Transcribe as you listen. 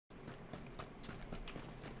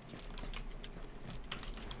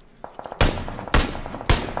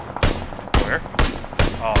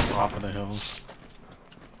hill.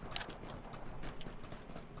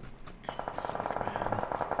 Fuck, man.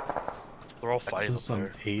 They're all fighting. This is some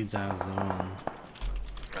there. AIDS ass zone.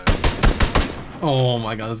 Oh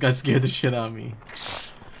my god, this guy scared the shit out of me.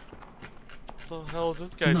 What the hell is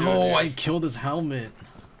this guy doing? No, Here? I killed his helmet.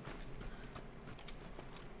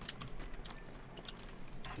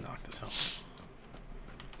 I knocked his helmet.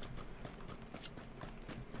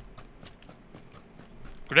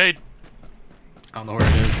 Grenade! I don't know where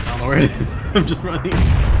it is. I don't know where it is. I'm just running.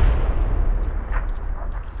 I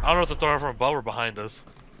don't know if they're throwing from above or behind us.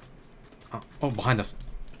 Oh, behind us.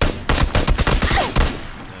 Dead.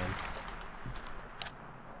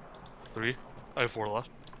 3. I have 4 left.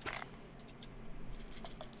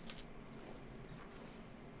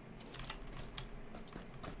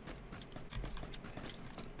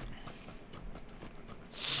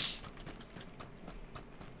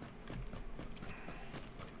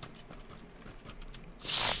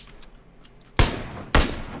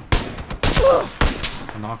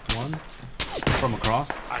 I knocked one. From across.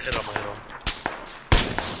 I hit him,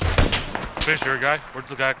 Finish your guy. Where's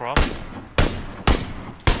the guy across?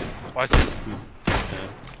 Oh, I see him. He's dead.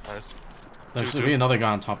 Nice. There should be another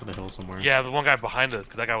guy on top of the hill somewhere. Yeah, the one guy behind us,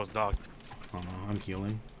 because that guy was knocked. I don't know. I'm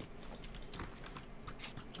healing.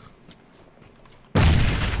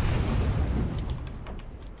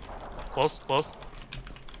 Close, close. I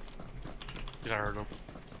think I heard him.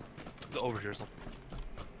 He's over here something.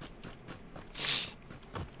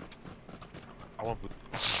 I want blue.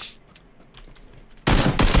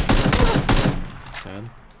 Dead.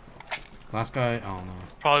 Last guy, I don't know.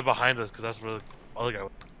 Probably behind us, because that's where the other guy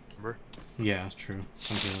was. Remember? Yeah, it's true.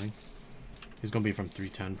 I'm healing. He's gonna be from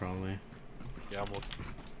 310 probably. Yeah, I'm looking.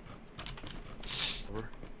 Over.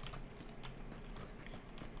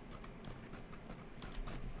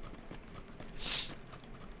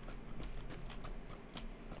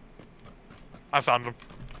 I found him.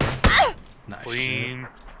 Nice.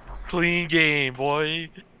 Clean game, boy.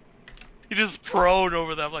 He just prone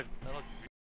over that. I'm like, that looks